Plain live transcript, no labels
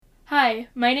Hi,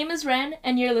 my name is Ren,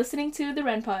 and you're listening to the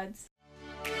Ren Pods.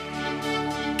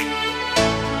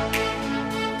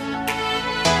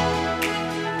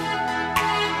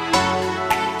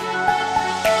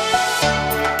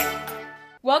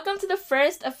 Welcome to the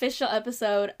first official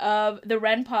episode of the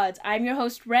Ren Pods. I'm your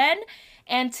host, Ren,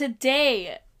 and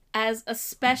today, as a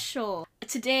special,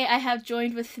 I have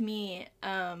joined with me,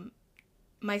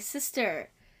 my sister.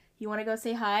 You want to go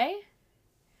say hi?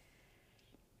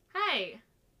 Hi,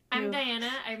 I'm Diana.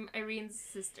 I'm Irene's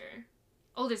sister.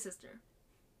 Older sister.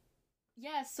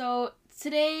 Yeah, so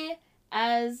today,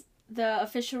 as the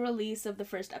official release of the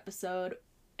first episode,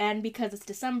 and because it's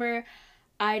December,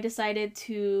 I decided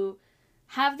to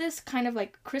have this kind of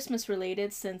like Christmas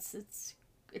related since it's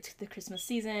the Christmas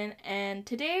season, and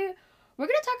today we're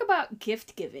going to talk about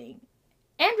gift giving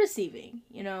and receiving,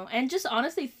 and just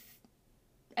honestly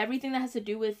everything that has to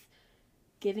do with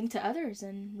giving to others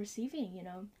and receiving,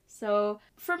 So,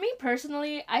 for me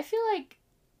personally, I feel like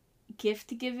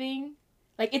gift giving,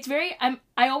 like, it's very,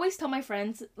 I always tell my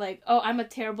friends, like, oh, I'm a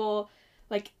terrible,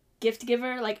 like, gift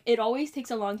giver. Like, it always takes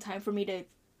a long time for me to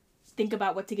think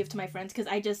about what to give to my friends,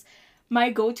 because my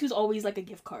go-to is always, like, a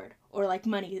gift card, or, like,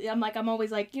 money. I'm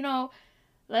always like,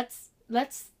 let's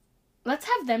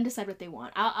have them decide what they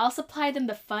want. I'll supply them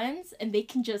the funds, and they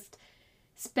can just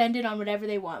spend it on whatever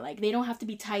they want. Like, they don't have to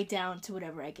be tied down to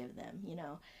whatever I give them,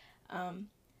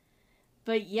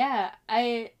 But yeah,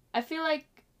 I feel like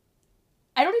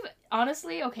I don't even,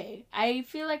 honestly, okay, I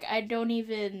feel like I don't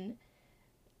even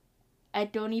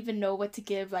know what to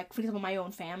give, like, for example, my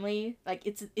own family. Like,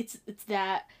 it's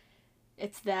that,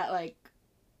 like,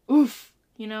 oof,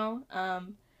 But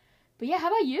yeah, how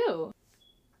about you?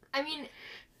 I mean,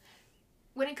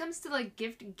 when it comes to, like,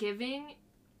 gift giving,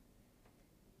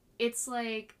 it's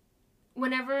like,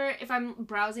 if I'm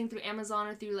browsing through Amazon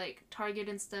or through, like, Target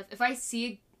and stuff, if I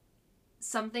see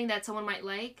something that someone might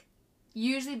like,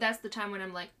 usually that's the time when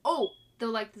I'm like, oh, they'll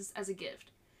like this as a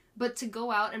gift. But to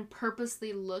go out and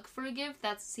purposely look for a gift,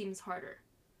 that seems harder.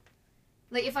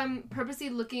 Like, if I'm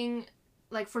purposely looking,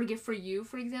 like, for a gift for you,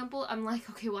 for example, I'm like,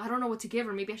 okay, well, I don't know what to give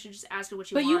her. Maybe I should just ask her what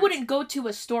she wants. But you wouldn't go to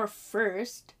a store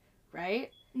first,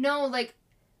 right? No, like,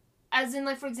 as in,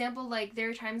 like, for example, like, there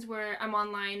are times where I'm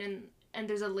online and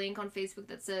there's a link on Facebook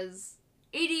that says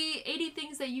 80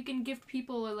 things that you can gift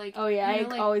people, or, like, oh yeah, I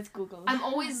like, always Google. I'm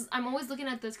always looking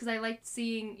at this because I like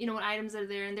seeing, what items are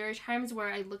there, and there are times where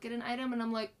I look at an item and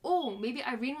I'm like, oh, maybe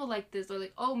Irene will like this, or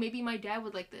like, oh, maybe my dad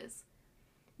would like this.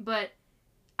 But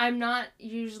I'm not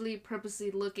usually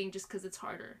purposely looking just because it's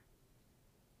harder.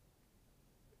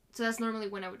 So that's normally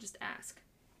when I would just ask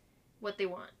what they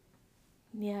want.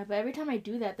 Yeah, but every time I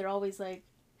do that, they're always like,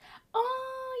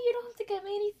 oh, you don't have to get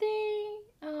me anything.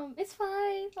 It's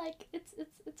fine. Like,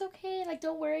 it's okay. Like,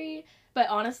 don't worry. But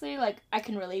honestly, like, I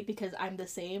can relate because I'm the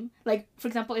same. Like, for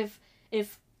example, if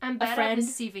I'm bad at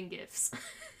receiving gifts.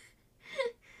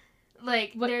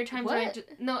 Like, there are times where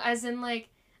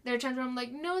there are times where I'm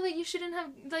like, no, like, you shouldn't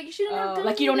have done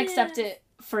like, you don't this. accept it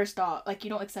first off. Like, you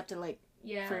don't accept it, like,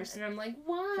 yeah, first. And I'm like,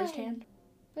 why? Firsthand.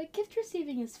 But gift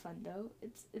receiving is fun, though.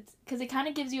 It's because it kind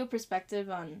of gives you a perspective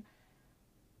on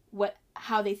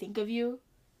how they think of you.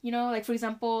 Like, for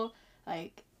example,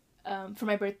 like, for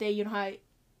my birthday, how I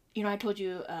told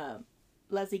you,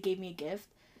 Leslie gave me a gift.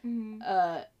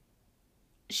 Mm-hmm.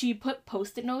 She put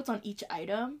Post-it notes on each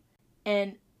item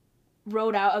and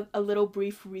wrote out a little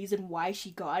brief reason why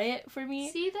she got it for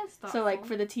me. See, that's thoughtful. So, like,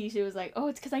 for the tea, she was like, oh,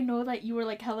 it's because I know that you were,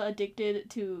 like, hella addicted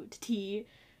to tea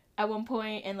at one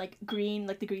point, and, like, green,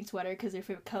 like, the green sweater, because your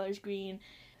favorite color is green.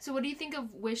 So what do you think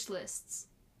of wish lists?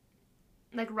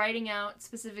 Like, writing out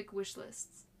specific wish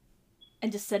lists.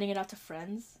 And just sending it out to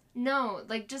friends? No,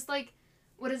 like, just, like,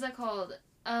 what is that called?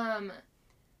 Because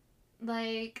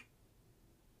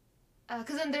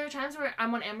then there are times where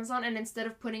I'm on Amazon, and instead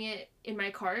of putting it in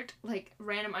my cart, like,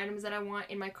 random items that I want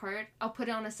in my cart, I'll put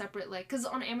it on a separate, like, because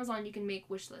on Amazon you can make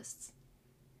wish lists.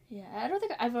 Yeah, I don't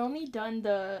think I've only done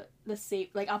the save,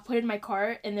 like, I'll put it in my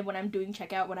cart, and then when I'm doing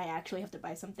checkout, when I actually have to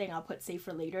buy something, I'll put save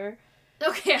for later.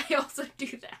 Okay, I also do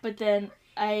that. But then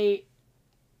I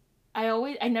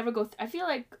never go, I feel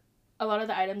like a lot of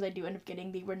the items I do end up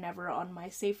getting, they were never on my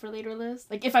save for later list.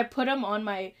 Like, if I put them on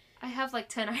my... I have, like,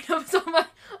 10 items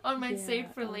on my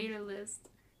save for later list.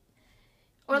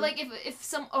 Or, like, if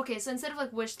some... Okay, so instead of,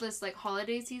 like, wish list, like,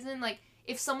 holiday season, like,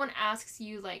 if someone asks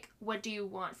you, like, what do you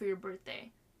want for your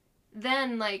birthday?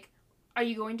 Then, like, are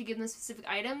you going to give them specific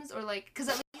items? Or, like... Because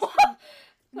at least...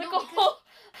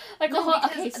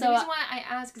 Okay, so... The reason why I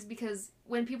ask is because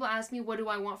when people ask me what do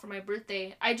I want for my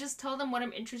birthday, I just tell them what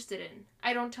I'm interested in.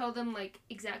 I don't tell them, like,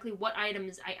 exactly what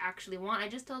items I actually want. I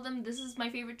just tell them this is my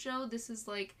favorite show, this is,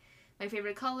 like, my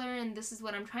favorite color, and this is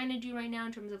what I'm trying to do right now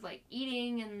in terms of like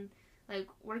eating and like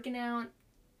working out.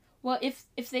 Well,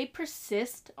 if they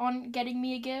persist on getting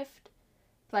me a gift,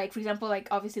 like for example, like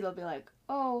obviously they'll be like,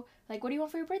 oh, like what do you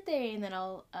want for your birthday? And then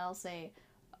I'll say,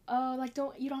 oh, like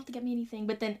you don't have to get me anything.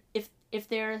 But then if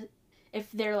they're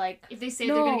like, if they say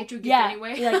no, they're gonna get you a gift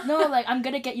anyway, like no, like I'm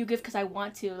gonna get you a gift because I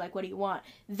want to. Like, what do you want?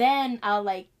 Then I'll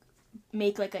like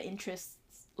make like an interest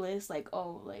list, like,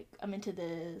 oh, like I'm into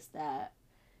this, that,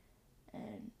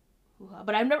 and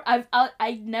but I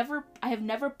have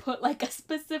never put like a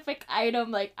specific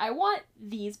item, like I want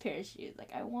these pair of shoes,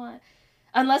 like I want,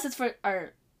 unless it's for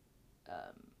our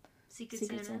Secret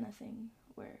Santa thing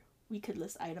where we could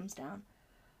list items down.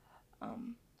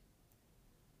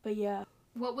 But yeah.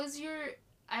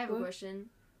 I have a question.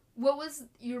 What was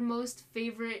your most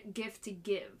favorite gift to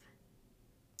give?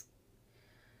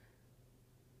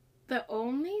 The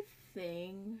only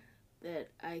thing that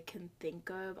I can think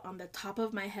of on the top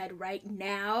of my head right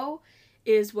now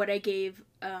is what I gave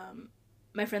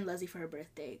my friend Leslie for her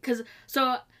birthday.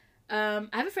 I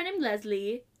have a friend named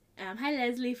Leslie. Hi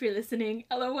Leslie, if you're listening.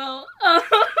 LOL.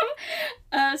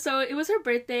 So it was her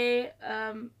birthday.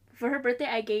 For her birthday,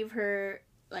 I gave her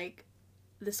like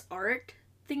this art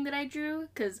thing that I drew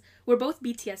because we're both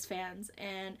BTS fans,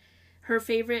 and her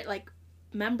favorite like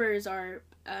members are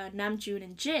Namjoon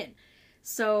and Jin.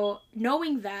 So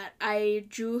knowing that, I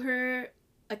drew her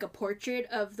like a portrait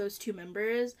of those two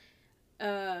members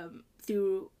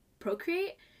through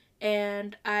Procreate,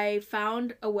 and I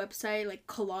found a website like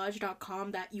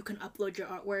collage.com that you can upload your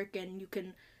artwork and you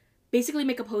can basically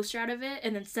make a poster out of it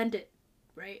and then send it,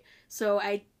 right? So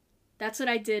that's what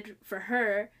I did for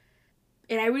her.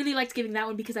 And I really liked giving that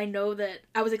one because I know that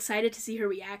I was excited to see her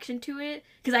reaction to it.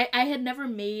 Because I had never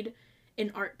made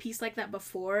an art piece like that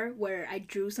before where I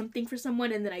drew something for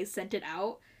someone and then I sent it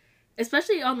out.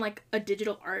 Especially on like a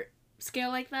digital art scale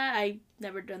like that. I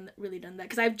never really done that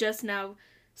because I've just now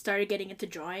started getting into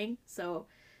drawing. So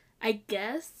I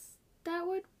guess that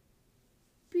would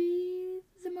be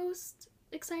the most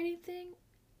exciting thing.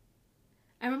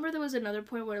 I remember there was another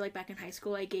point where like back in high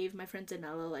school I gave my friend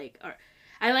Zanella like...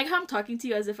 I like how I'm talking to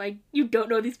you as if you don't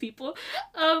know these people.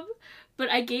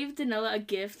 But I gave Danella a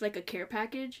gift, like a care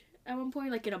package at one point,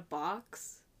 like in a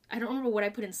box. I don't remember what I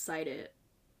put inside it.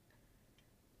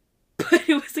 But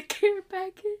it was a care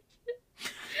package.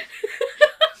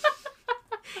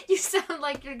 You sound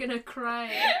like you're gonna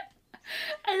cry.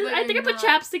 I think I put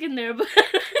chapstick in there, but...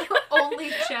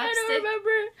 Only chapstick? I don't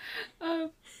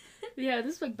remember. Yeah,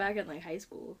 this is like back in like high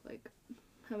school. Like,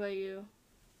 how about you?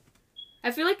 I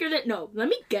feel like let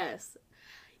me guess.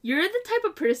 You're the type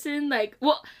of person, like,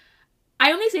 well,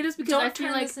 I only say this because I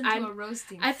feel like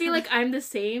I feel like I'm the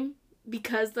same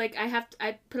because, like,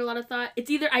 I put a lot of thought.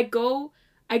 It's either I go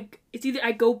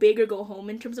big or go home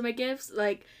in terms of my gifts.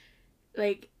 Like,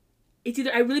 it's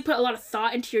either I really put a lot of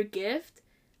thought into your gift,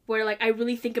 where, like, I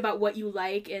really think about what you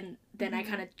like, and then I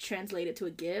kind of translate it to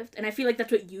a gift. And I feel like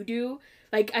that's what you do.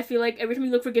 Like, I feel like every time you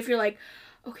look for a gift, you're like,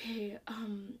 okay,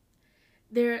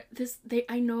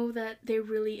 I know that they're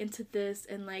really into this,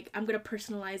 and like I'm gonna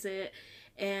personalize it.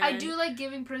 And I do like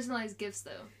giving personalized gifts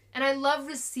though, and I love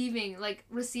receiving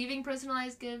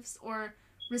personalized gifts or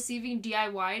receiving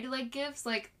DIY like gifts.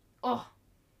 Like, oh,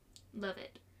 love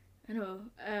it. I know.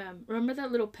 Remember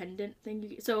that little pendant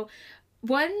thing?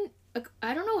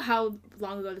 I don't know how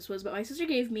long ago this was, but my sister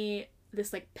gave me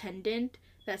this like pendant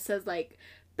that says like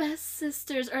best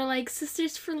sisters or like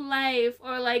sisters for life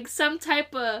or like some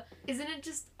type of... Isn't it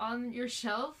just on your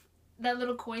shelf? That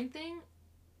little coin thing?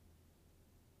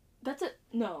 That's it.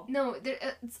 No. No,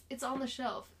 it's on the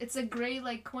shelf. It's a gray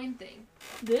like coin thing.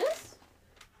 This?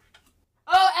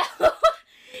 Oh,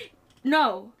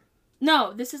 no,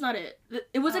 this is not it.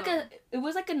 It was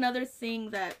like another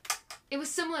thing that... It was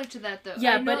similar to that though.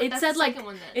 Yeah, but it said like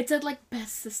it said like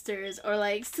best sisters or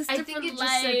like sister for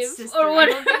life or what.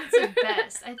 I don't think it said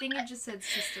best. I think it just said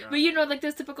sister. But you know, like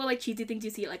those typical like cheesy things you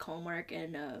see at like Hallmark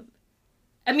and.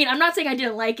 I mean, I'm not saying I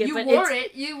didn't like it. You wore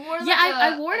it. You wore like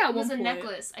I wore it at one point. It was a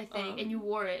necklace, I think, and you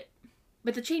wore it.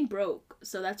 But the chain broke,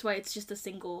 so that's why it's just a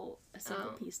single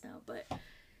piece now. But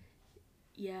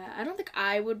yeah, I don't think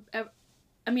I would ever.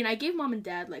 I mean, I gave mom and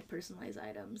dad like personalized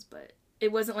items, but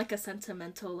it wasn't like a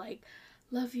sentimental like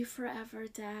love you forever,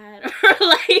 dad, or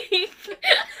like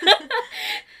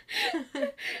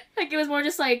like it was more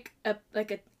just like a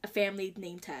family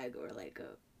name tag or like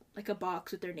a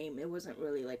box with their name. It wasn't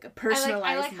really like a personalized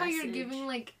I like message. how you're giving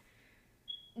like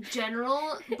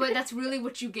general, but that's really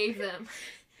what you gave them.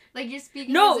 Like you're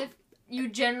speaking as if you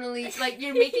generally like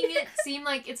you're making it seem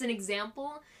like it's an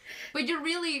example, but you're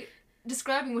really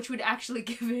describing which we'd actually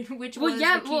given, which was the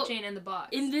keychain and the box.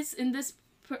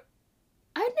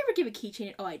 I'd never give a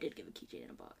keychain. Oh, I did give a keychain in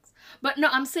a box. But no,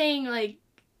 I'm saying, like,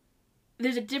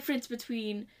 there's a difference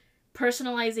between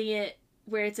personalizing it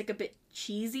where it's, like, a bit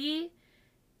cheesy.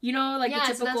 You know, like, the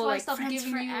typical, like, friends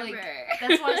forever.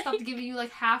 That's why I stopped giving you,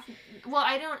 like, half... Well,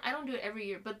 I don't do it every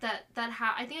year, but that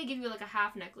half... I think I gave you, like, a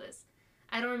half necklace.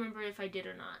 I don't remember if I did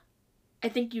or not. I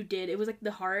think you did. It was, like,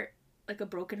 the heart... Like a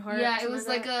broken heart. Yeah, it was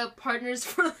like a partners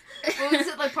for... What was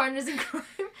it? Like partners in crime?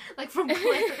 Like from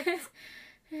Clarence.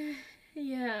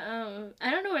 Yeah,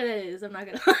 I don't know where that is. I'm not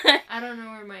gonna lie. I don't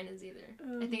know where mine is either.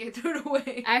 I think I threw it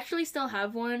away. I actually still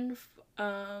have one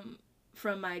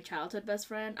from my childhood best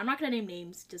friend. I'm not gonna name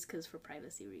names just because for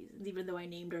privacy reasons, even though I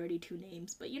named already 2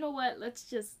 names. But you know what? Let's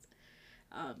just...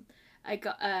 I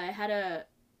had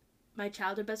my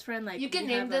childhood best friend, like... You can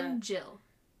name them Jill.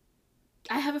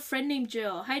 I have a friend named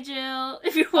Jill. Hi, Jill.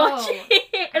 If you're watching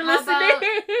or listening.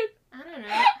 I don't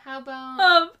know. How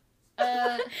about...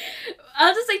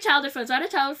 I'll just say childhood friend. So I had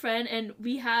a childhood friend, and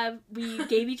we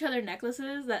gave each other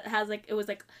necklaces that has, like, it was,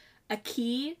 like, a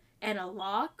key and a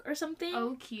lock or something.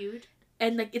 Oh, cute.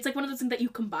 And, like, it's, like, one of those things that you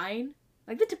combine.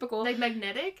 Like, the typical... Like,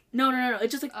 magnetic? No.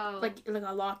 It's just, like, like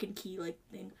a lock and key, like,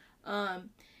 thing.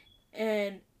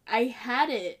 And I had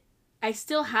it. I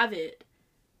still have it.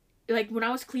 Like, when I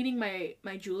was cleaning my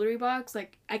jewelry box,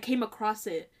 like, I came across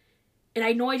it, and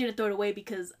I know I didn't throw it away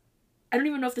because I don't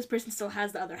even know if this person still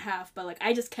has the other half, but, like,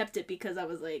 I just kept it because I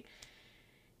was like,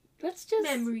 let's just...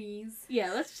 Memories.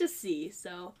 Yeah, let's just see.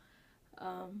 So,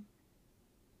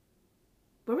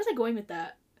 where was I going with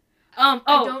that? I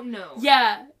don't know.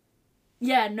 Yeah,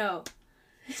 no.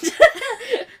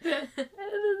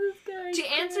 To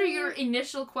answer your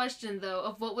initial question, though,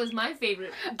 of what was my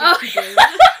favorite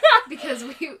because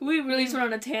we really just went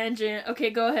on a tangent. Okay,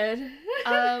 go ahead.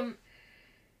 Are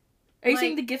you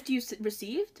saying the gift you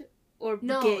received or gave?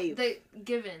 No, the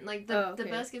given. Like the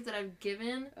best gift that I've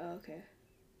given. Oh, okay.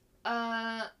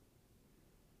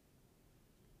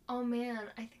 Oh man,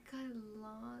 I think I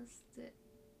lost it.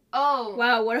 Oh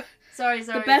wow! What? Sorry.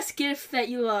 The best gift that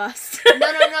you lost.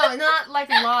 No, not like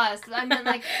lost. I meant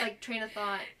like train of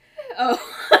thought. Oh.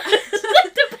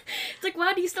 It's like,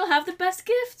 wow, do you still have the best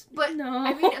gift? But no.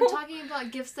 I mean, I'm talking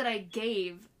about gifts that I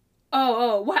gave.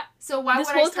 Oh, what? So why this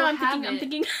would whole I still time have I'm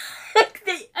thinking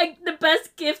the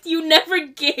best gift you never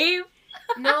gave.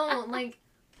 No, like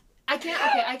I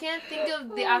can't think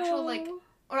of the actual like,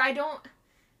 or I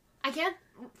can't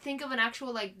think of an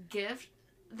actual like gift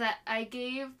that I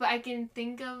gave, but I can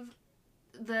think of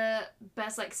the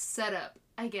best like setup,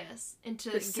 I guess, into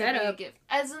giving a gift.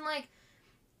 As in like,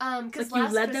 because like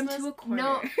last you led Christmas, them to a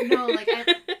corner. No, like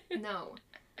no,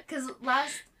 because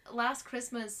last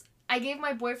Christmas I gave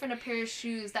my boyfriend a pair of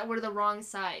shoes that were the wrong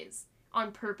size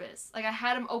on purpose. Like I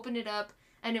had him open it up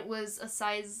and it was a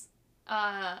size,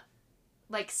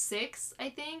 like 6, I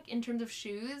think, in terms of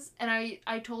shoes, and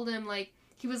I told him like.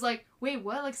 He was like, wait,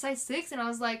 what? Like, size 6? And I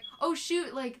was like, oh,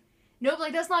 shoot, like, nope,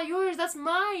 like, that's not yours, that's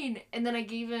mine. And then I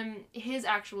gave him his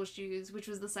actual shoes, which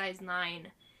was the size 9.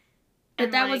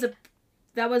 But that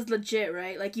was legit,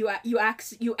 right? Like, you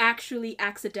actually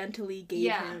accidentally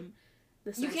gave him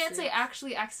the size You can't 6. say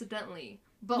actually accidentally,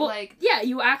 but, well, like... Yeah,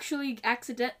 you actually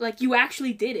you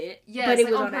actually did it, yes, but it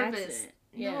like, was on on purpose. accident.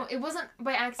 Yeah. No, it wasn't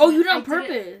by accident. Oh, you did it on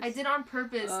purpose? I did it on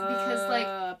purpose because,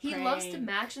 like, he loves to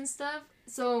match and stuff,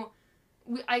 so...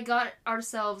 I got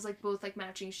ourselves, like, both, like,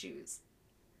 matching shoes.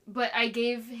 But I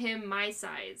gave him my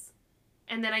size.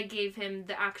 And then I gave him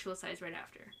the actual size right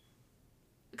after.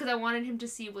 Because I wanted him to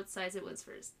see what size it was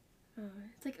first. Oh,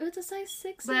 it's like, oh, it's a size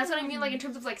 6. But that's what I mean, like, in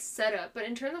terms of, like, setup. But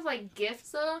in terms of, like, gifts,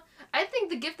 though, I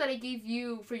think the gift that I gave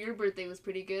you for your birthday was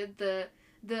pretty good.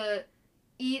 The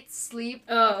eat, sleep,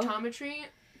 optometry.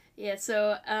 Yeah,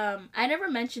 so, I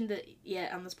never mentioned it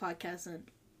yet on this podcast, and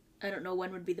I don't know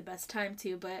when would be the best time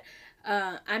to, but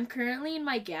I'm currently in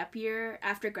my gap year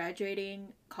after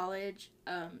graduating college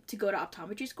to go to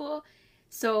optometry school.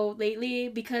 So lately,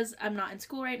 because I'm not in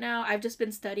school right now, I've just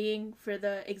been studying for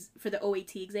the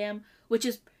OAT exam, which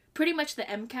is pretty much the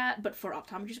MCAT, but for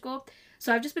optometry school.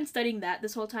 So I've just been studying that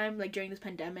this whole time, like during this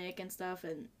pandemic and stuff,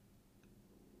 and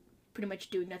pretty much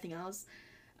doing nothing else.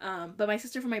 But my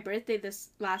sister, for my birthday this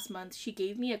last month, she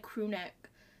gave me a crew neck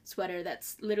sweater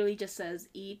that's literally just says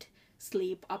eat,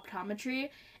 sleep, optometry.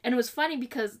 And it was funny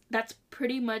because that's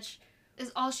pretty much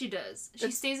is all she does. She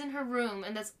stays in her room,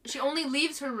 and she only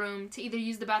leaves her room to either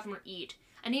use the bathroom or eat.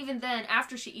 And even then,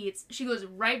 after she eats, she goes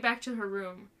right back to her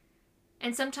room.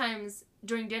 And sometimes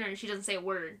during dinner, she doesn't say a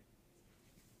word.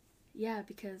 Yeah,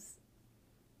 because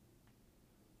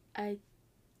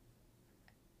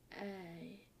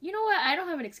you know what? I don't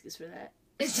have an excuse for that.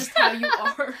 It's just how you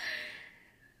are.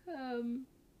 Um,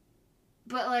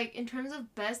 But, like, in terms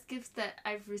of best gifts that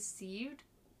I've received,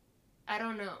 I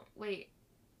don't know. Wait.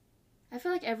 I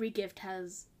feel like every gift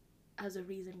has a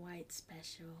reason why it's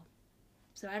special.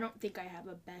 So I don't think I have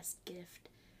a best gift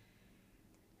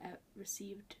I've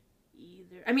received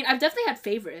either. I mean, I've definitely had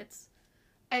favorites.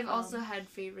 I've also had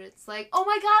favorites. Like, oh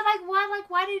my god, like, what? Like,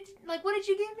 why did, like, what did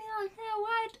you give me? Like, yeah,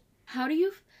 what? How do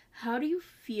you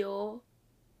feel?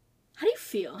 How do you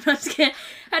feel? No, I'm just kidding.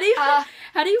 How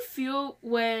do you feel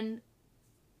when?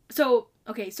 So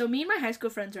okay, so me and my high school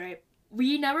friends, right?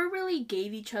 We never really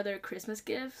gave each other Christmas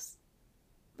gifts,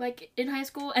 like in high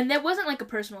school, and that wasn't like a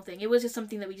personal thing. It was just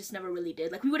something that we just never really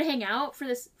did. Like we would hang out for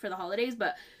the holidays,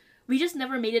 but we just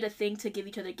never made it a thing to give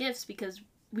each other gifts because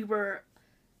we were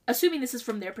assuming this is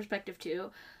from their perspective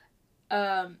too.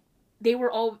 They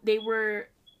were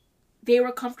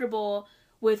comfortable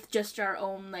with just our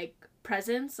own like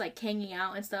presents, like hanging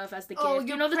out and stuff as the gift. Oh,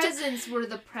 your presents were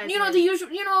the presents. The usual,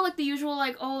 like the usual,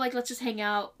 like, oh, like let's just hang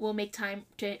out. We'll make time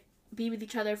to be with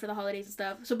each other for the holidays and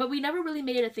stuff. So, but we never really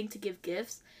made it a thing to give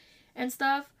gifts and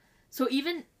stuff. So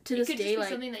even to this day, it could just be like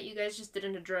something that you guys just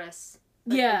didn't address.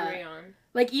 Agree on.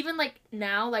 Like even like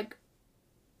now, like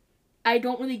I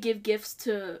don't really give gifts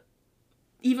to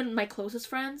even my closest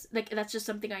friends. Like that's just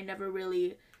something I never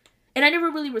really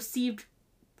received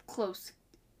close.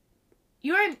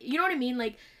 You know what I mean?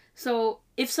 Like, so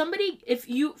if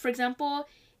you, for example,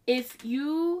 if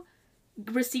you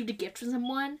received a gift from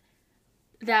someone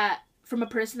from a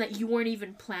person that you weren't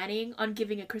even planning on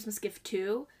giving a Christmas gift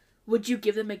to, would you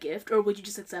give them a gift or would you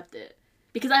just accept it?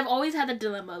 Because I've always had a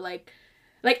dilemma. Like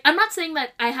I'm not saying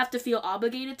that I have to feel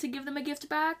obligated to give them a gift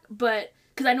back, but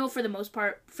because I know for the most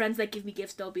part, friends that give me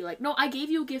gifts, they'll be like, no, I gave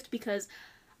you a gift because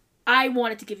I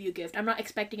wanted to give you a gift. I'm not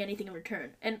expecting anything in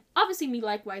return. And obviously me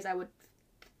likewise, I would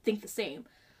think the same.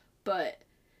 But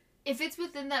if it's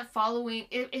within that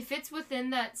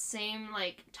same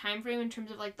like time frame in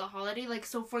terms of like the holiday, like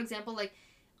so for example, like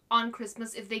on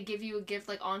Christmas, if they give you a gift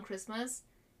like on Christmas,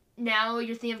 now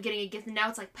you're thinking of getting a gift and now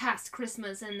it's like past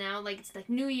Christmas and now like it's like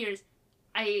New Year's,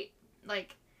 I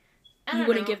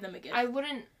wouldn't give them a gift. I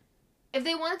wouldn't. If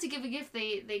they wanted to give a gift,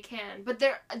 they can. But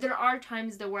there are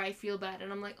times though where I feel bad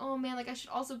and I'm like, oh man, like I should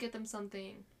also get them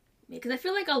something. Yeah, because I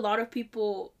feel like a lot of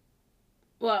people,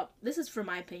 well, this is for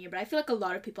my opinion, but I feel like a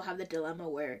lot of people have the dilemma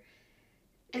where...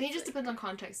 I think it just depends on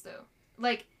context though.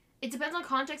 Like, it depends on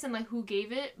context and like who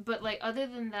gave it, but like other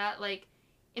than that, like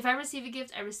if I receive a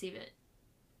gift, I receive it.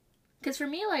 Because for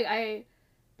me, like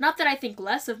not that I think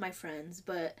less of my friends,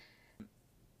 but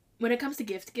when it comes to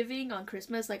gift giving on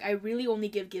Christmas, like I really only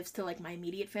give gifts to like my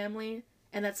immediate family,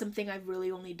 and that's something I've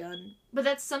really only done. But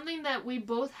that's something that we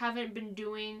both haven't been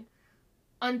doing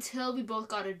until we both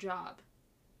got a job.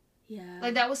 Yeah.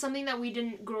 Like that was something that we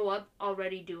didn't grow up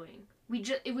already doing.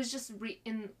 It was just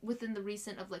within the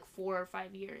recent of like 4 or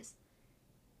 5 years.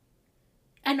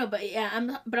 I know, but yeah,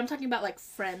 I'm talking about like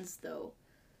friends though.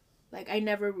 Like I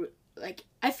never like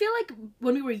I feel like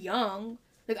when we were young,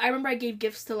 like I remember I gave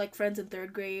gifts to like friends in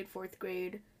 3rd grade, 4th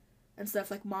grade, and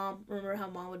stuff. Like mom, remember how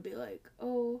mom would be like,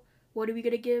 "Oh, what are we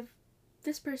gonna give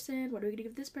this person? What are we gonna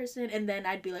give this person?" And then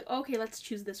I'd be like, oh, "Okay, let's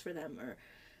choose this for them."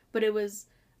 But it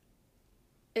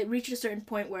reached a certain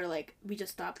point where like we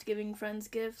just stopped giving friends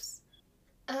gifts.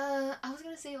 I was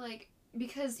gonna say like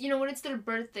because when it's their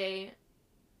birthday,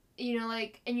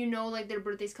 like and like their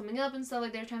birthday's coming up and stuff.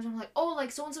 Like there are times where I'm like, oh,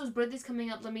 like so and so's birthday's coming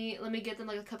up. Let me get them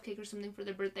like a cupcake or something for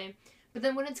their birthday. But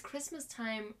then when it's Christmas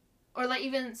time, or like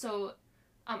even so,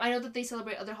 I know that they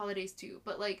celebrate other holidays too.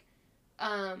 But like,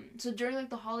 so during like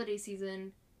the holiday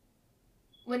season,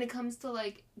 when it comes to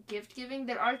like gift giving,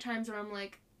 there are times where I'm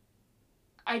like,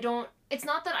 it's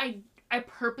not that I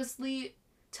purposely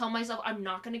tell myself I'm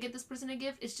not gonna get this person a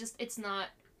gift. It's just it's not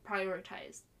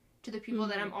prioritized to the people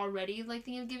that I'm already like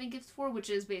thinking of giving gifts for, which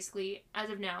is basically as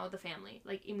of now the family,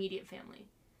 like immediate family.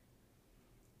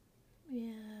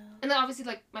 Yeah. And then obviously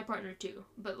like my partner too,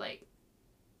 but like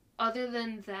other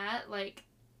than that, like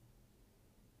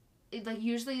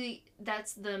usually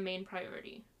that's the main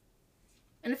priority.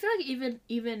 And I feel like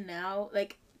even now,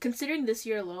 like considering this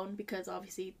year alone, because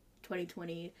obviously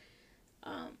 2020,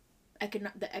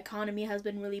 the economy has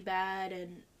been really bad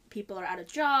and people are out of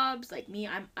jobs. Like me,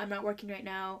 I'm not working right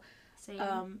now.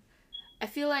 Same. I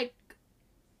feel like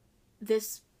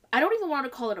this, I don't even want to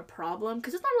call it a problem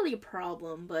because it's not really a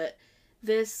problem, but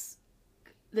this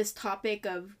topic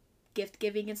of gift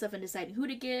giving and stuff and deciding who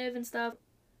to give and stuff,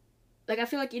 like I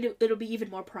feel like it'll be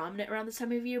even more prominent around this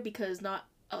time of year because not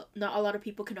a lot of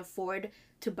people can afford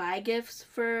to buy gifts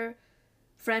for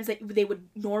friends that they would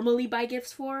normally buy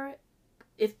gifts for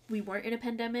if we weren't in a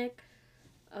pandemic.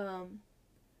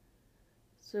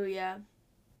 So yeah.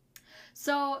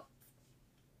 So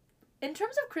in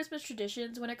terms of Christmas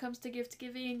traditions, when it comes to gift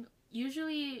giving,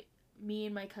 usually me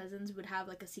and my cousins would have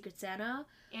like a Secret Santa.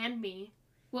 And me.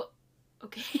 Well,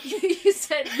 okay. You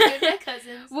said you and my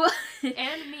cousins. Well,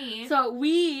 and me. So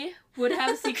we would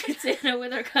have Secret Santa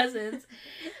with our cousins,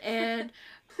 and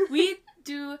we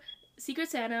do Secret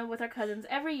Santa with our cousins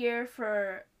every year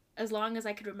for as long as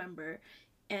I could remember.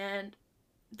 And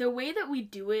the way that we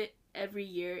do it every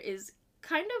year is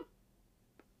kind of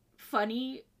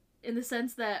funny in the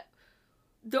sense that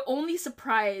the only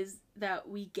surprise that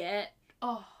we get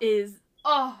is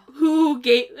who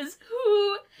gave us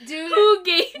who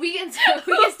we can start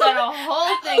a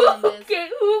whole thing on this. Okay,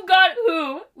 who got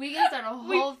who? We can start a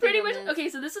whole thing on this. Okay,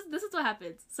 so this is what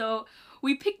happens. So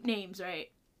we pick names, right?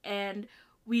 And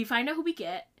we find out who we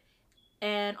get,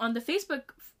 and on the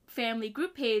Facebook family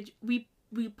group page we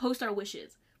post our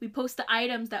wishes. We post the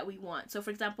items that we want. So, for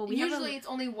example, it's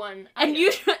only one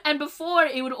item. And before,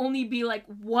 it would only be, like,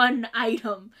 one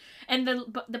item. And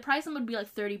the price would be,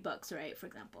 like, $30, right, for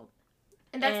example.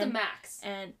 And that's the max.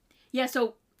 And, yeah,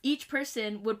 so each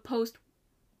person would post,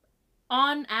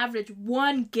 on average,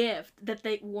 one gift that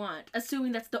they want,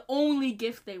 assuming that's the only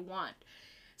gift they want.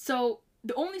 So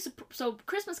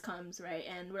Christmas comes, right,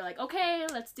 and we're like, okay,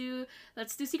 let's do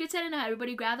Secret Santa now.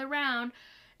 Everybody gather around.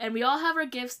 And we all have our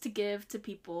gifts to give to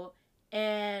people,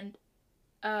 and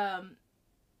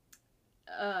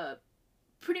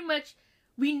pretty much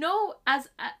we know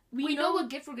we know what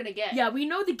gift we're gonna get. Yeah, we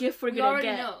know the gift we're gonna get. We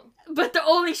already know. But the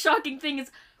only shocking thing is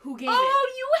who gave it. Oh,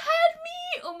 you had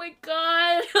me! Oh my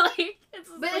god!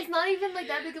 It's not even like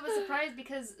that big of a surprise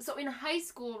because in high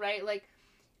school, right? Like,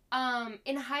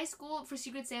 in high school for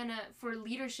Secret Santa, for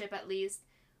leadership at least,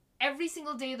 every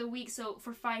single day of the week, so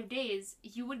for 5 days,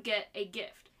 you would get a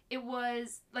gift. It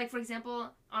was, like, for example,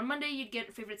 on Monday, you'd get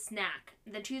a favorite snack.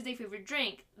 Then Tuesday, favorite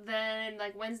drink. Then,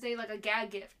 like, Wednesday, like, a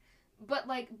gag gift. But,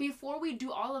 like, before we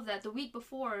do all of that, the week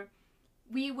before,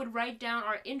 we would write down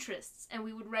our interests. And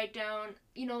we would write down,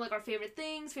 you know, like, our favorite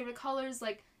things, favorite colors,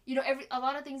 like, you know, a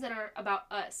lot of things that are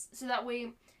about us. So that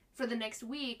way, for the next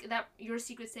week, that your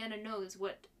Secret Santa knows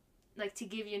what, like, to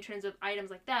give you in terms of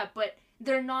items like that. But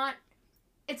they're not...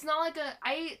 It's not like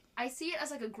I see it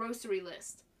as like a grocery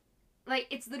list. Like,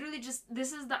 it's literally just,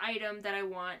 this is the item that I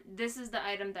want. This is the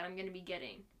item that I'm going to be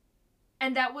getting.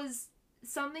 And that was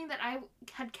something that I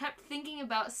had kept thinking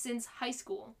about since high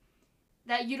school.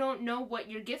 That you don't know what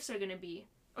your gifts are going to be.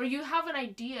 Or you have an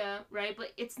idea, right?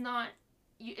 But it's not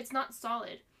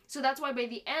solid. So that's why by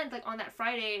the end, like on that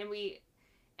Friday,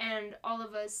 and all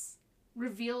of us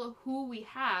reveal who we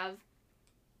have,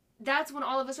 that's when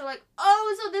all of us are like,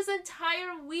 oh, so this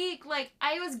entire week, like,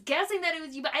 I was guessing that it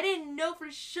was you, but I didn't know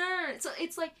for sure. So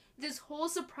it's like this whole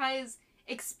surprise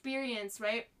experience,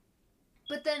 right?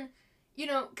 But then, you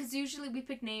know, because usually we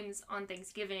pick names on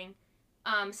Thanksgiving,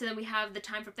 so then we have the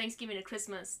time from Thanksgiving to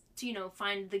Christmas to, you know,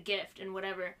 find the gift and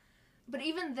whatever. But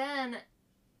even then,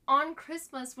 on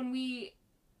Christmas, when we,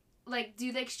 like,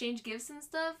 do the exchange gifts and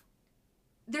stuff,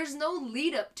 there's no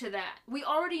lead up to that. We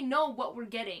already know what we're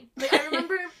getting. Like, I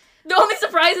remember... The only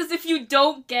surprise is if you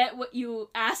don't get what you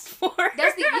asked for.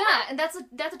 And that's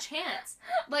a chance.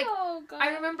 Like, oh, God.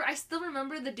 I still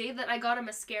remember the day that I got a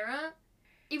mascara.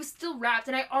 It was still wrapped,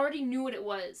 and I already knew what it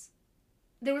was.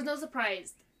 There was no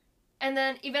surprise. And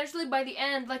then, eventually, by the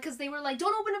end, like, because they were like,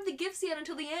 don't open up the gifts yet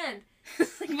until the end.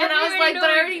 And I was like,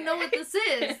 but I already know what this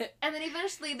is. And then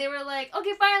eventually, they were like,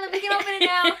 okay, fine, we can open it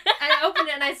now. And I opened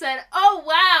it, and I said, oh,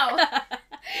 wow.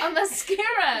 A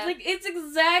mascara. Like, it's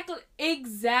exactly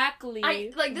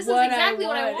this is exactly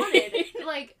what I wanted.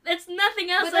 Like, that's nothing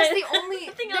else. But that's the only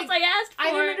nothing else I asked for.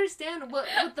 I didn't understand what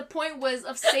the point was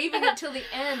of saving it till the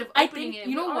end of opening it.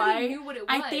 You know why? Knew what it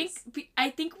was. I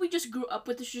think we just grew up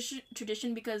with this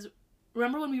tradition because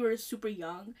remember when we were super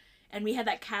young and we had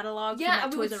that catalog. Yeah,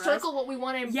 and we would circle what we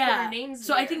wanted and put our names.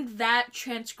 So there. I think that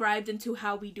transcribed into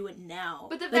how we do it now.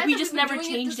 But the fact like we that just we've never been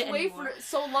doing changed it this way anymore. For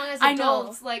so long as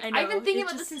adults. I know. I've been thinking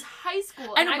about this since high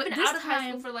school. I know, and I've been out of high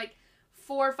school for like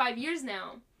 4 or 5 years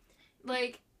now.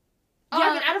 Like,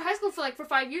 I've been out of high school for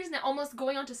 5 years now, almost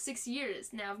going on to 6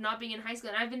 years now of not being in high school.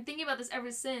 And I've been thinking about this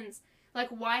ever since. Like,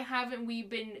 why haven't we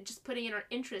been just putting in our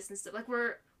interests and stuff? Like,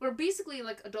 we're basically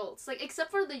like adults. Like, except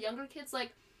for the younger kids,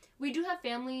 like, we do have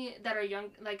family that are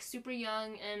young, like, super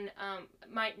young, and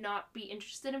might not be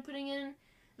interested in putting in,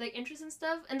 like, interest and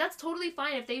stuff. And that's totally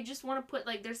fine if they just want to put,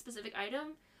 like, their specific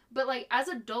item. But, like, as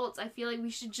adults, I feel like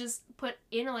we should just put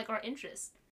in, like, our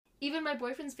interests. Even my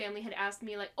boyfriend's family had asked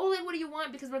me, like, oh, like, what do you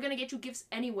want? Because we're going to get you gifts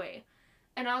anyway.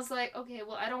 And I was like, okay,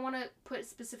 well, I don't want to put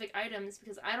specific items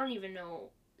because I don't even know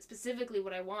specifically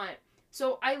what I want.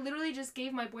 So I literally just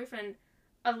gave my boyfriend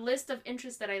a list of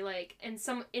interests that I like and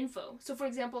some info. So for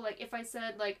example, like if I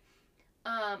said like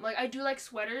I do like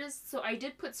sweaters, so I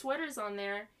did put sweaters on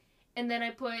there, and then I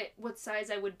put what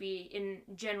size I would be in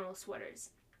general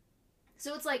sweaters.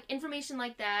 So it's like information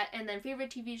like that, and then favorite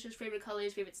TV shows, favorite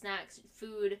colors, favorite snacks,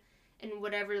 food, and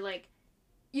whatever, like,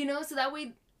 you know, so that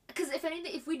way, because if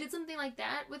anything, if we did something like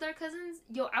that with our cousins,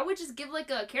 yo, I would just give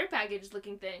like a care package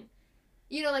looking thing.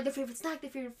 You know, like their favorite snack, their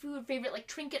favorite food, favorite like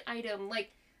trinket item,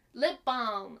 like lip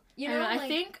balm, you know?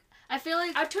 I feel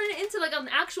like I'd turn it into like an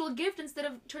actual gift instead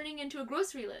of turning it into a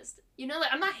grocery list. You know, like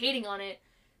I'm not hating on it.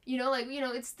 You know, like, you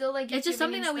know, it's still like it's just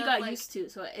something that we got used to,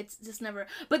 so it's just never.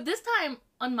 But this time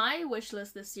on my wish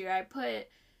list this year, I put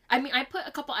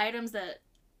a couple items that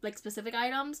like specific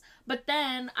items, but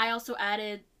then I also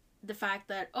added the fact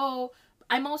that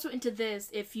I'm also into this.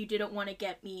 If you didn't want to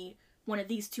get me one of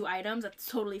these two items, that's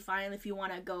totally fine. If you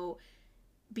want to go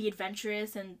be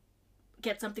adventurous and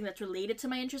get something that's related to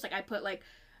my interest, like I put like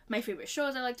my favorite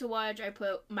shows I like to watch, I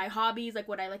put my hobbies, like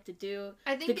what I like to do.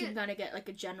 I think they can kind of get like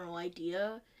a general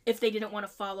idea if they didn't want to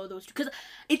follow those two, because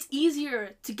it's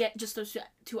easier to get just those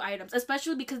two items,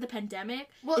 especially because of the pandemic.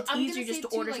 Well, it's easier just to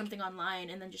order something online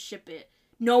and then just ship it,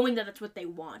 knowing that that's what they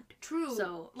want. True.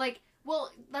 So like,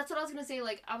 well, that's what I was gonna say.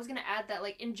 Like, I was gonna add that,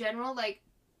 like, in general, like,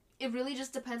 it really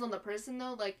just depends on the person,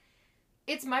 though. Like,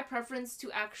 it's my preference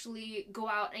to actually go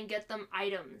out and get them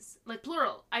items, like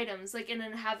plural items, like, and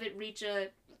then have it reach a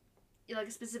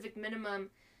specific minimum.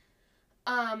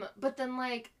 But then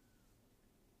like,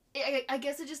 I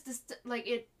guess it just like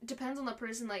it depends on the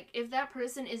person. Like, if that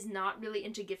person is not really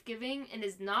into gift giving and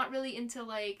is not really into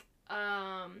like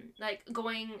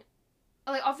going,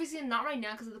 like, obviously not right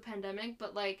now because of the pandemic,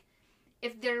 but like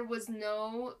if there was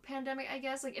no pandemic, I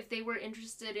guess, like if they were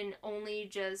interested in only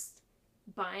just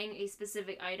buying a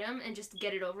specific item and just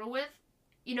get it over with,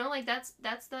 you know, like that's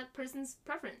that person's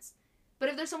preference. But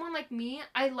if there's someone like me,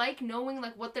 I like knowing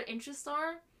like what their interests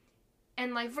are,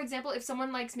 and like, for example, if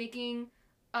someone likes making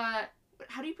how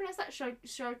do you pronounce that?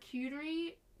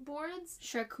 Charcuterie boards?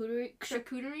 Charcuterie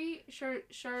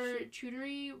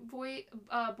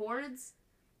boards?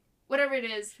 Whatever it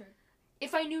is. Sure.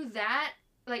 If I knew that,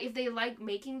 like, if they like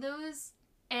making those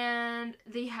and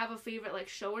they have a favorite like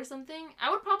show or something,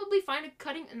 I would probably find a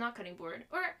not cutting board,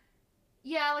 or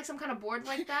yeah, like some kind of board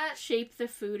like that. Shape the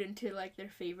food into like their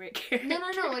favorite character.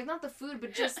 No, like not the food,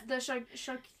 but just the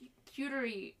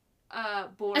charcuterie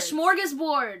board. A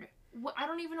smorgasbord. What, I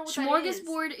don't even know what that is.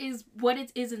 Smorgasbord is what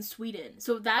it is in Sweden.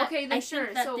 So that, okay, then sure.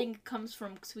 think that thing comes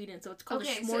from Sweden, so it's called a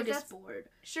smorgasbord.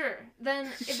 Sure. Then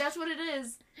if that's what it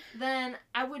is, then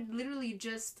I would literally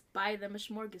just buy them a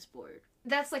smorgasbord.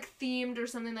 That's like themed or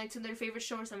something, like to their favorite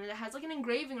show or something that has like an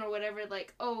engraving or whatever,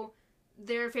 like, oh,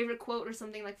 their favorite quote or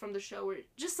something like from the show, or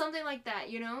just something like that,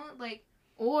 you know? Like,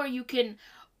 or you can,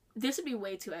 this would be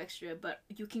way too extra, but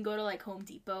you can go to like Home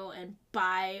Depot and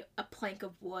buy a plank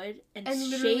of wood and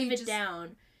shave it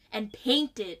down and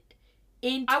paint it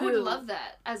into. I would love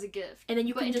that as a gift. And then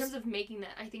you but can in terms of making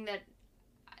that, I think that.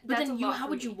 But then how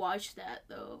would you wash that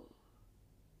though?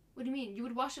 What do you mean? You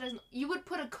would wash it you would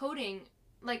put a coating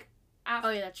like after.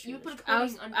 Oh yeah, that's true. You would put a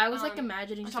coating I was like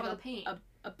imagining on just top like of the paint.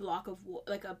 A block of wood,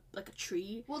 like a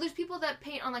tree. Well, there's people that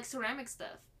paint on like ceramic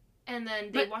stuff, and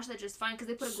then they wash that just fine because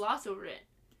they put a gloss over it.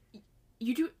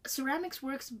 You do ceramics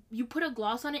works. You put a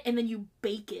gloss on it and then you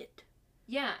bake it.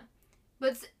 Yeah,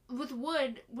 but with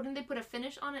wood, wouldn't they put a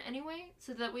finish on it anyway,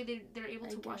 so that way they're able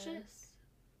to wash it?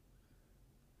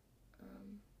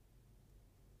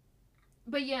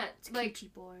 But yeah, like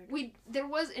there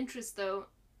was interest though,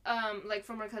 like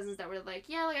from our cousins that were like,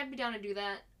 yeah, like I'd be down to do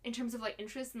that in terms of like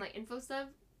interest and like info stuff.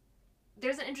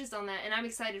 There's an interest on that, and I'm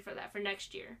excited for that for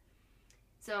next year.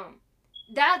 So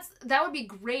that would be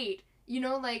great. You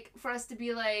know, like, for us to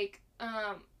be, like,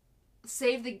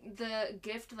 save the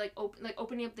gift, like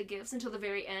opening up the gifts until the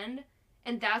very end.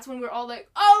 And that's when we're all like,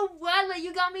 oh, what? Like,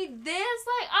 you got me this?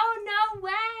 Like, oh, no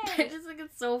way. I just think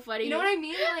it's so funny. You know what I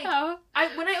mean?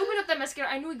 Like, when I opened up that mascara,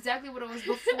 I knew exactly what it was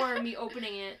before me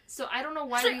opening it. So I don't know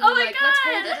why we were like, let's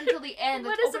hold it until the end.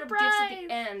 Let's open up gifts at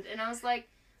the end. And I was like,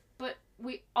 but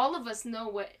all of us know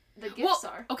what the gifts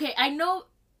are. Okay, I know.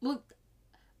 Well,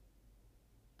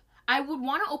 I would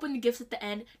want to open the gifts at the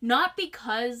end, not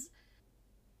because,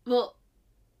 well,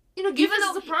 you know, give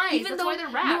us a surprise. That's why they're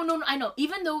wrapped. No, I know.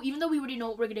 Even though we already know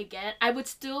what we're gonna get, I would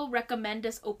still recommend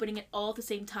us opening it all at the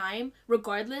same time,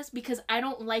 regardless, because I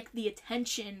don't like the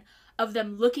attention of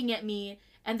them looking at me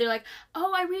and they're like,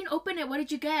 "Oh, Irene, open it. What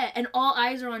did you get?" And all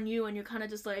eyes are on you, and you're kind of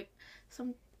just like,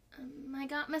 I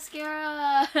got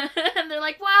mascara," and they're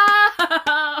like,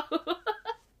 "Wow."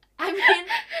 I I mean,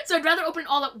 So I'd rather open it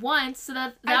all at once, so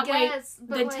that way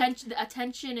the like,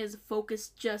 attention is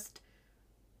focused just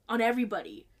on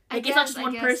everybody. Like, it's guess, not just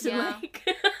one person. yeah. Like,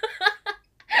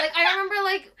 like, I remember,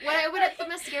 like, when I opened up the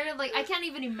mascara, like, I can't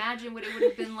even imagine what it would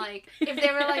have been like if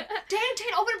they were like,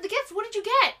 Tate, open up the gift. What did you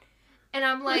get? And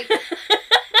I'm like,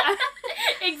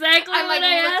 exactly. I'm like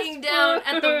looking down for.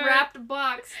 at the wrapped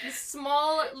box, this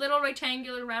small little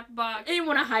rectangular wrapped box. I didn't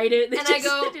want to hide it. And I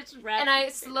go, and I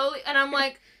slowly, and I'm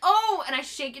like, oh, and I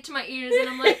shake it to my ears, and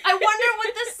I'm like, I wonder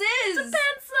what this is. It's a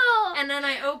pencil. And then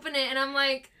I open it, and I'm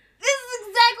like, this is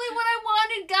exactly what I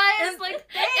wanted, guys. And, like,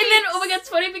 and then, oh my god, it's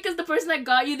funny because the person that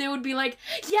got you, they would be like,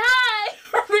 yeah.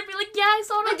 They'd be like, yeah, I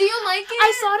saw it. Like, do you like it?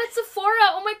 I saw it at Sephora.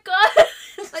 Oh my god.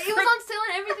 Like, it was on sale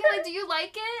and everything. Like, do you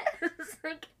like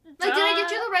it? Like, did I get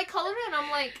you the right color? And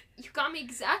I'm like, you got me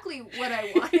exactly what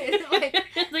I wanted.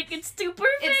 Like it's too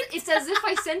perfect. It's as if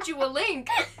I sent you a link.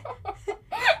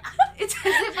 It's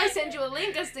as if I sent you a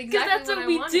link as to exactly what I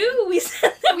wanted. Do. We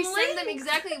send them We send them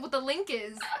exactly what the link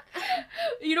is.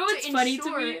 You know what's funny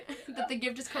to me? That the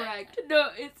gift is correct. No,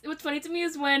 what's funny to me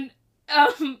is when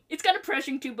it's kind of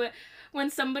pressuring too, but when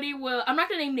somebody will, I'm not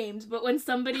gonna name names, but when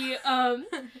somebody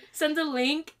sends a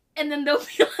link and then they'll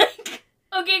be like,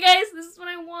 okay guys, this is what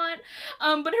I want,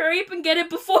 but hurry up and get it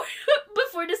before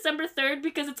December 3rd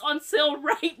because it's on sale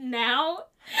right now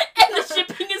and the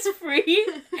shipping is free.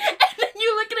 And then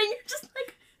you look at it and you're just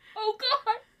like, oh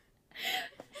god.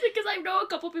 Because I know a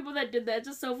couple people that did that. It's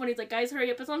just so funny. It's like, guys,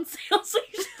 hurry up, it's on sale, so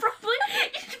you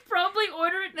should probably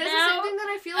order it now. That's the same thing that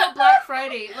I feel at Black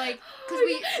Friday. Like, because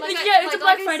we... Like, it's a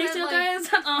Black Friday sale, guys.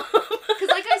 Because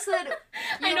like I said...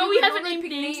 I know we haven't named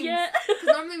names yet.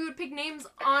 Because normally we would pick names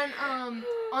on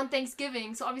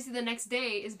Thanksgiving, so obviously the next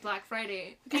day is Black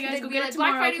Friday. Okay, guys, go get it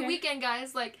tomorrow, Black Friday weekend,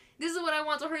 guys. Like, this is what I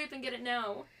want, so hurry up and get it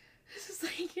now. It's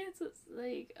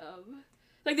like,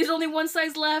 there's only one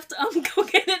size left, go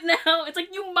get it now. It's like,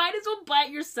 you might as well buy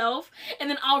it yourself, and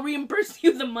then I'll reimburse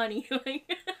you the money.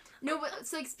 Like, no, but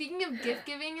it's like, speaking of gift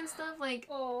giving and stuff, like,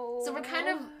 so we're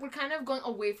kind of going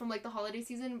away from, like, the holiday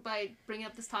season by bringing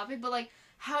up this topic, but, like,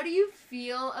 how do you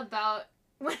feel about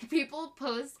when people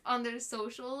post on their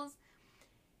socials,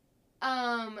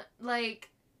 like,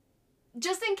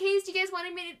 just in case you guys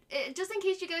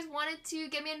wanted to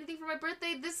get me anything for my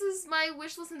birthday, this is my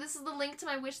wish list and this is the link to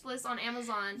my wish list on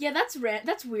Amazon. Yeah, that's weird.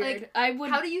 Like,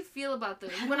 how do you feel about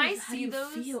those? When I see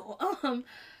those,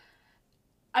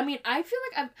 I mean, I feel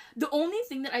like the only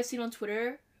thing that I've seen on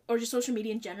Twitter or just social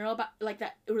media in general about like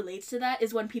that relates to that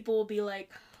is when people will be like,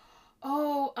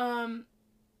 oh,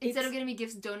 instead of getting me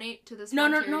gifts, donate to this. No.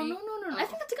 charity? No. I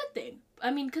think that's a good thing. I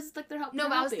mean, because it's like they're helping. No,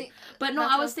 but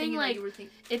I was saying like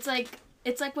it's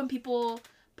like when people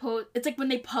post. It's like when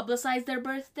they publicize their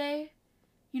birthday.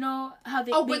 You know how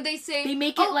they when they say they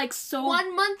make it like so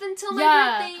 1 month until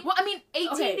my birthday. Well, I mean,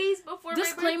 18 days before my birthday.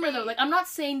 Disclaimer though, like I'm not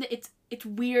saying that it's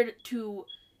weird to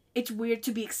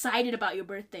be excited about your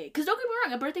birthday. Because don't get me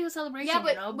wrong, a birthday is a celebration. Yeah,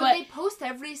 but, you know? but they post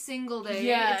every single day.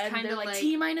 Yeah, it's kind of like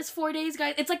T-4 days,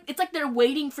 guys. It's like they're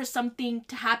waiting for something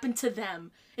to happen to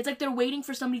them. It's like they're waiting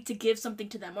for somebody to give something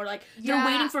to them, or like they're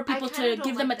waiting for people to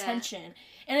give them attention.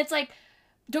 And it's like,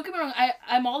 don't get me wrong,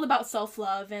 I'm all about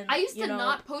self-love and I used to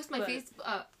not post my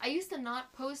I used to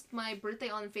not post my birthday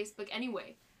on Facebook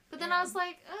anyway. But then I was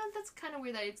like, that's kind of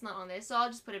weird that it's not on there, so I'll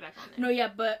just put it back on there. No, yeah,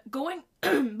 but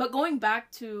going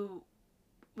back to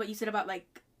what you said about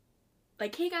like,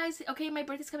 hey guys, okay, my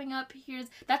birthday's coming up,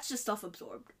 that's just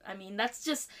self-absorbed. I mean, that's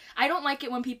just, I don't like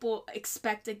it when people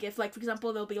expect a gift. Like, for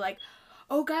example, they'll be like,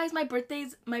 oh guys, my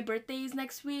birthday's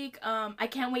next week, I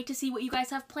can't wait to see what you guys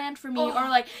have planned for me, or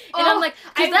like, and I'm like,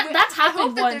 because that's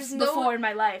happened once before in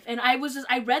my life, and I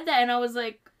read that and I was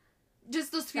like,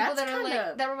 just those people that are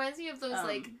like, that reminds me of those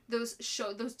like those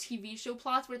TV show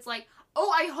plots where it's like,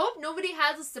 oh, I hope nobody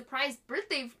has a surprise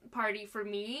birthday party for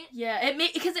me. Yeah, it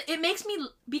makes me,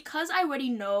 because I already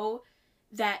know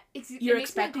that you're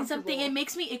expecting something, it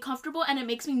makes me uncomfortable, and it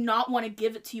makes me not want to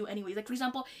give it to you anyways. Like, for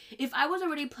example, if I was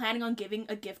already planning on giving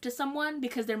a gift to someone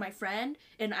because they're my friend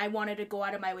and I wanted to go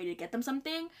out of my way to get them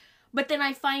something, but then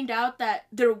I find out that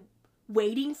they're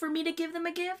waiting for me to give them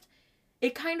a gift,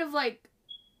 it kind of like,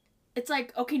 it's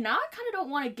like, okay, now I kind of don't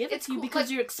want to give it to you because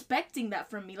like, you're expecting that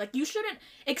from me. Like, you shouldn't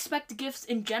expect gifts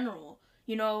in general,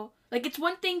 you know? Like, it's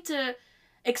one thing to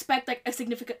expect, like, a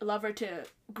significant lover to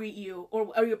greet you,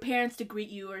 or your parents to greet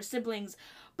you, or siblings,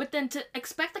 but then to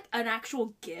expect, like, an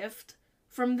actual gift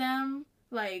from them,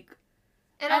 like,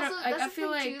 and also, I feel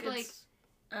like too, like,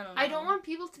 I don't know. I don't want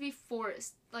people to be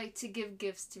forced, like, to give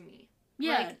gifts to me.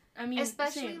 Yeah, like, I mean,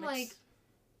 especially, like,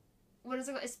 what is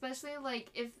it called? Especially,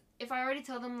 like, if I already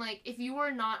tell them, like, if you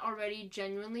were not already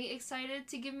genuinely excited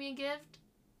to give me a gift,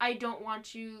 I don't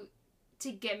want you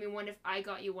to get me one if I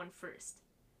got you one first.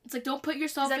 It's like, don't put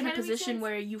yourself in a position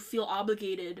where you feel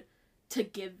obligated to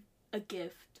give a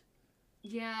gift.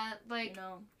 Yeah, like, you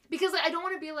know? Because like, I don't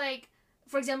want to be like,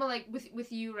 for example, like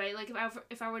with you, right? Like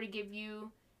if I were to give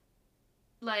you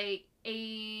like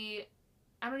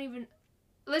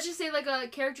let's just say like a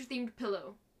character themed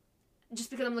pillow,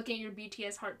 just because I'm looking at your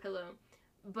BTS heart pillow,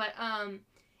 but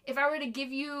if I were to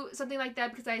give you something like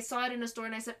that because I saw it in a store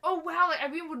and I said, oh wow, like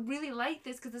everyone would really like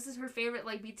this because this is her favorite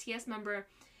like BTS member,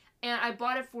 and I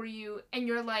bought it for you, and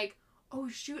you're like, oh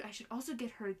shoot, I should also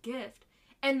get her a gift,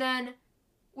 and then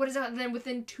what is that? Then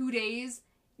within 2 days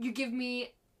you give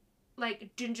me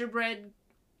like gingerbread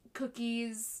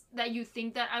cookies that you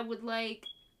think that I would like,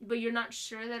 but you're not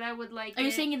sure that I would like. Are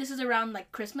you saying this is around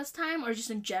like Christmas time or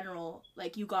just in general?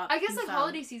 Like you got. I guess like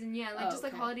holiday season, yeah, like just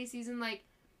like okay. holiday season, like,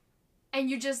 and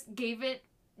you just gave it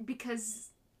because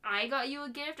I got you a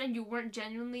gift and you weren't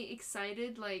genuinely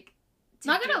excited, like.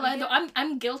 Not gonna lie though,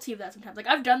 I'm guilty of that sometimes. Like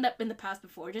I've done that in the past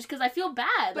before, just because I feel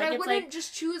bad. But like, I wouldn't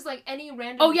just choose like any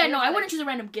random. Oh yeah, gift, no, I like, wouldn't choose a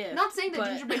random gift. Not saying that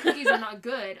gingerbread cookies are not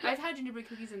good. I've had gingerbread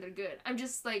cookies and they're good. I'm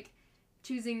just like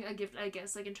choosing a gift, I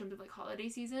guess, like in terms of like holiday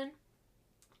season.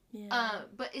 Yeah.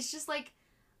 But it's just like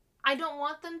I don't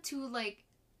want them to like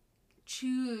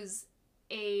choose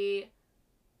a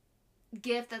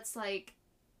gift that's like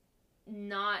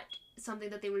not something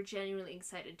that they were genuinely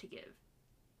excited to give.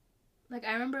 Like,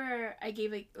 I remember I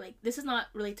gave this is not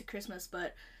related to Christmas,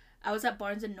 but I was at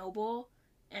Barnes & Noble,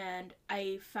 and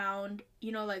I found,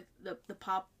 like, the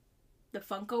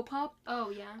Funko Pop. Oh,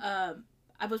 yeah.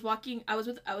 I was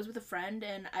with a friend,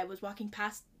 and I was walking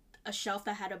past a shelf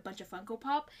that had a bunch of Funko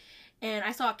Pop, and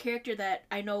I saw a character that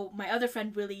I know my other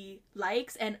friend really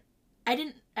likes, and I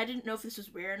didn't know if this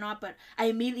was rare or not, but I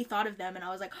immediately thought of them, and I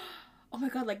was like, oh my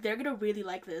god, like, they're gonna really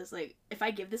like this. Like, if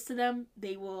I give this to them,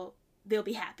 they'll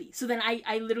be happy. So then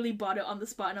I literally bought it on the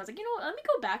spot, and I was like, let me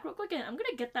go back real quick, and I'm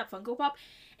gonna get that Funko Pop.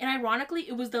 And ironically,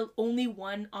 it was the only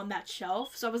one on that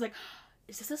shelf, so I was like,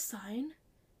 is this a sign?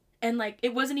 And like,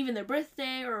 it wasn't even their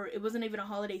birthday, or it wasn't even a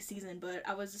holiday season, but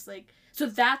I was just like, so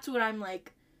that's what I'm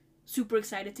like super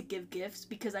excited to give gifts,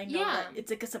 because I know that it's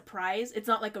like a surprise. It's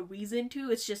not like a reason to,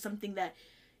 it's just something that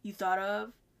you thought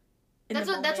of.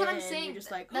 That's what I'm saying.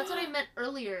 Just like, that's what I meant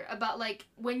earlier about like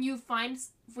when you find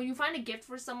a gift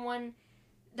for someone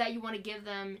that you want to give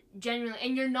them genuinely,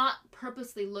 and you're not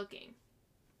purposely looking,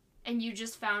 and you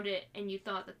just found it and you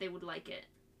thought that they would like it,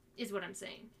 is what I'm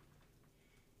saying.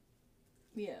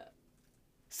 Yeah.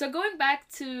 So going back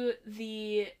to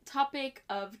the topic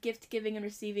of gift giving and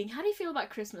receiving, how do you feel about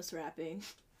Christmas wrapping?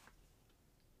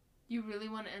 You really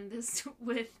want to end this with?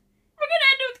 We're gonna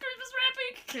end it with Christmas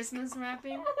wrapping. Christmas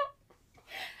wrapping.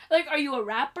 Like, are you a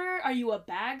wrapper? Are you a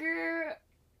bagger?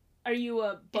 Are you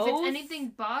a both? If it's anything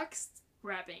boxed,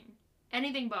 wrapping.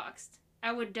 Anything boxed,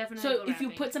 I would definitely go wrapping. So if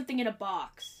you put something in a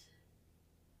box,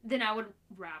 then I would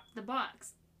wrap the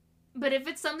box. But if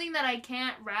it's something that I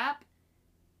can't wrap,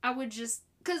 I would just...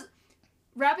 Because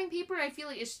wrapping paper, I feel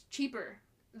like, is cheaper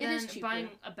than buying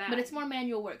a bag. But it's more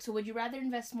manual work. So would you rather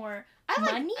invest more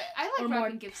money I like or wrapping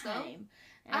more gifts, time?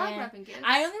 Though. I like wrapping gifts.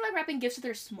 I only like wrapping gifts if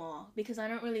they're small, because I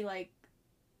don't really like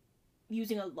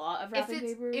using a lot of wrapping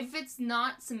paper. If it's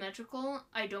not symmetrical,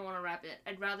 I don't want to wrap it.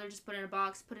 I'd rather just put it in a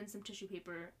box, put in some tissue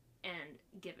paper, and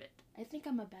give it. I think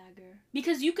I'm a bagger.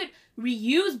 Because you could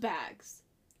reuse bags.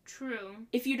 True.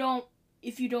 If you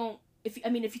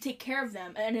take care of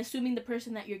them, and assuming the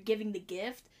person that you're giving the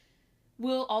gift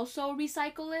will also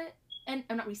recycle it, and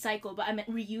not recycle, but I meant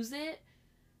reuse it,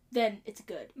 then it's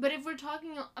good. But if we're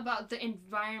talking about the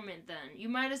environment, then you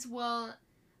might as well...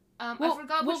 I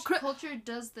forgot which culture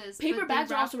does this. Paper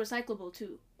bags are also recyclable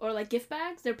too. Or like gift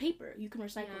bags, they're paper. You can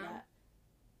recycle that.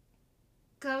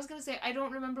 Because I was going to say, I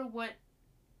don't remember what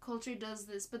culture does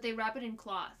this, but they wrap it in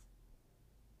cloth.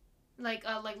 Like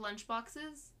lunch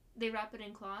boxes, they wrap it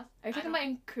in cloth. Are you talking about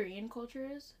in Korean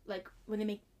cultures? Like when they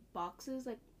make boxes,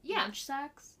 like lunch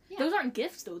sacks? Yeah. Those aren't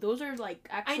gifts though. Those are like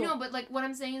actual... I know, but like what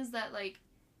I'm saying is that like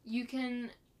you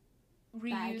can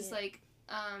reuse like...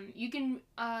 you can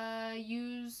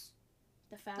use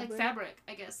the fabric. Like fabric,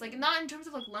 I guess. Like not in terms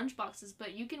of like lunch boxes,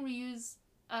 but you can reuse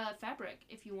fabric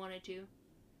if you wanted to.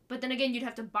 But then again, you'd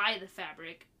have to buy the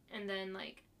fabric, and then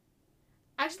like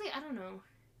actually, I don't know.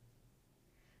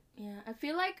 Yeah, I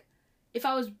feel like if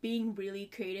I was being really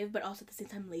creative but also at the same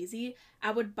time lazy,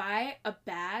 I would buy a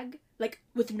bag like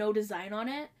with no design on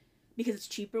it, because it's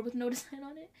cheaper with no design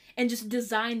on it, and just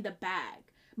design the bag.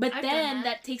 But then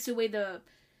that takes away the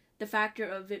factor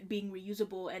of it being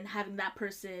reusable and having that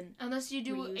person unless you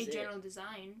do a general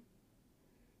design,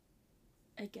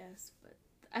 I guess. But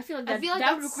I feel like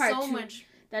that would require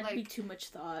That'd be too much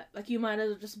thought. Like, you might as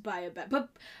well just buy a bag. But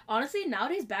honestly,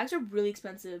 nowadays bags are really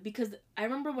expensive because I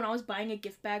remember when I was buying a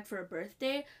gift bag for a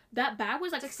birthday, that bag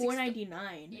was like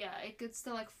 $4.99. Yeah, it gets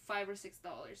to like $5 or $6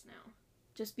 now.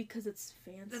 Just because it's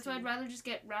fancy. That's why I'd rather just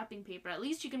get wrapping paper. At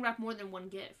least you can wrap more than one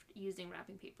gift using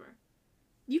wrapping paper.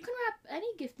 You can wrap any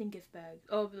gift in gift bag.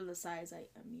 Oh, the size, I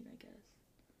guess.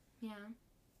 Yeah.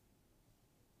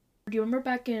 Do you remember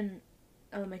back in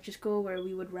elementary school where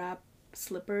we would wrap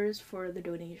slippers for the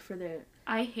donation for the...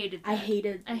 I hated that. I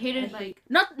hated like...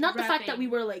 Not the wrapping. fact that we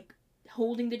were, like,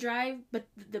 holding the drive, but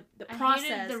the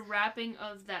process. I hated the wrapping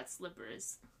of that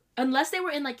slippers. Unless they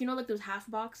were in, like, you know, like those half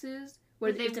boxes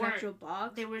where it's an actual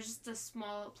box. They were just a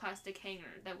small plastic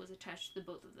hanger that was attached to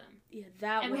both of them. Yeah,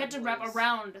 that one. And we had to wrap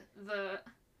around the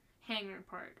hanger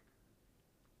part.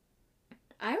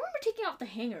 I remember taking off the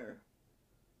hanger.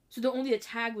 So only the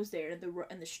tag was there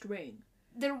and the string.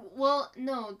 The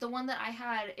one that I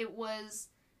had, it was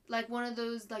like one of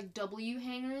those like W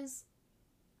hangers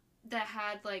that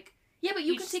had like... Yeah, but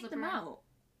you can take them out.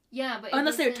 Yeah, but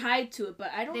unless they're tied to it, but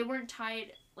I don't... They weren't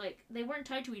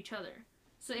tied to each other.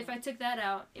 So if I took that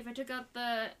out, if I took out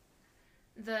the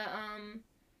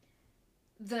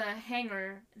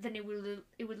hanger, then it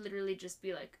would literally just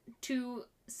be like two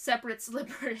separate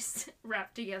slippers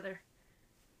wrapped together.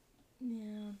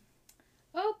 Yeah.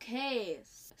 Okay.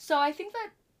 So I think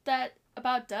that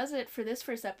about does it for this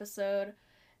first episode.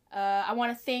 I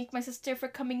want to thank my sister for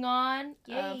coming on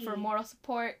for moral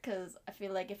support, because I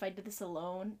feel like if I did this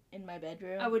alone in my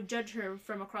bedroom, I would judge her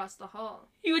from across the hall.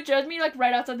 You would judge me like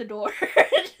right outside the door.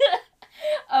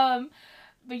 But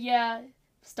yeah,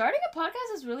 starting a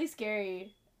podcast is really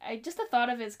scary. Just the thought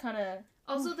of it is kind of...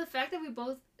 Also, the fact that we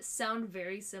both sound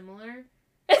very similar.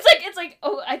 It's like,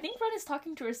 oh, I think Ren is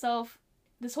talking to herself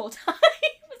this whole time.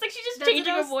 It's like she's just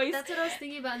changing her voice. That's what I was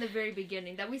thinking about in the very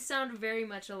beginning, that we sound very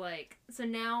much alike. So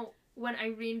now, when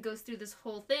Irene goes through this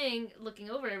whole thing, looking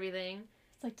over everything...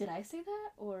 It's like, did I say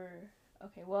that? Or...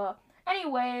 Okay, well,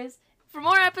 anyways... For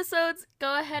more episodes,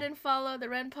 go ahead and follow the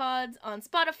Ren Pods on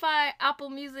Spotify, Apple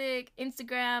Music,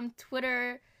 Instagram,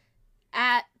 Twitter,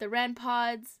 at the Ren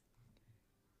Pods.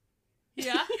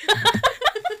 Yeah. Go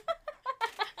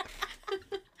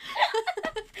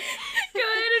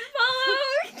ahead and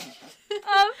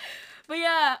follow. But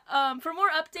yeah, for more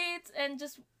updates and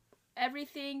just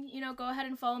everything, go ahead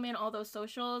and follow me on all those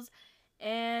socials.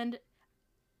 And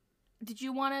did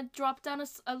you want to drop down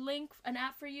a link, an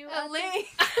app for you? A link.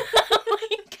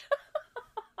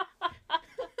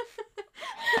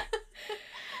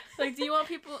 Like, do you want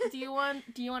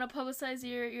to publicize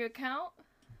your account?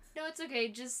 No, it's okay.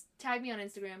 Just tag me on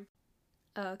Instagram.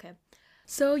 Oh, okay.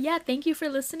 So yeah, thank you for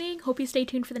listening. Hope you stay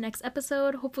tuned for the next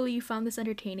episode. Hopefully you found this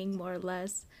entertaining, more or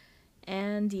less.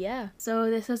 And yeah, so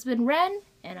this has been Ren,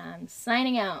 and I'm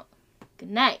signing out.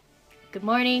 Good night, good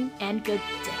morning, and good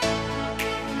day.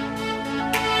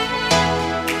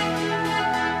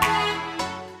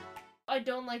 I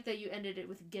don't like that you ended it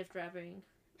with gift wrapping.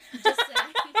 Just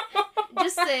saying.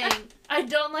 Just saying. I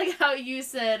don't like how you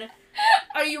said,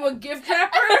 "Are you a gift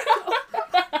wrapper?"